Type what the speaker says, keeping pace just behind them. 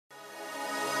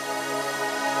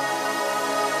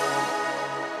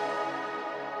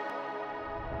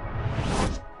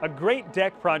A great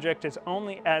deck project is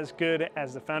only as good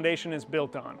as the foundation is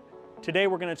built on. Today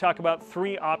we're going to talk about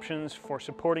 3 options for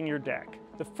supporting your deck.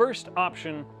 The first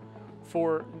option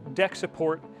for deck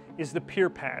support is the pier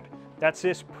pad. That's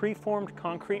this preformed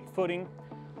concrete footing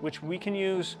which we can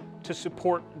use to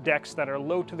support decks that are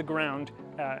low to the ground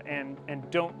and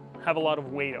don't have a lot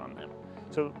of weight on them.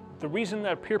 So the reason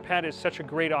that a pier pad is such a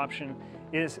great option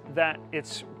is that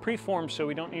it's preformed, so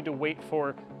we don't need to wait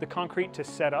for the concrete to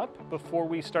set up before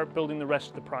we start building the rest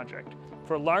of the project.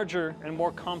 For larger and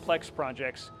more complex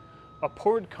projects, a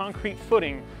poured concrete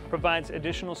footing provides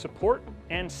additional support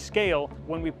and scale.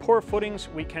 When we pour footings,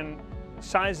 we can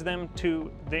size them to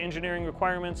the engineering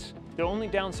requirements. The only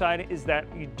downside is that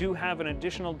you do have an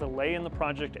additional delay in the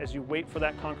project as you wait for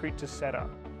that concrete to set up.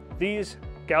 These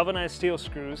galvanized steel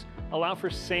screws allow for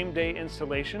same-day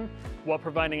installation while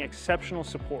providing exceptional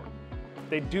support.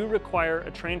 They do require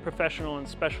a trained professional and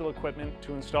special equipment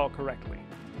to install correctly.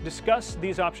 Discuss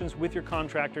these options with your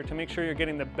contractor to make sure you're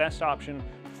getting the best option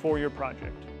for your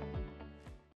project.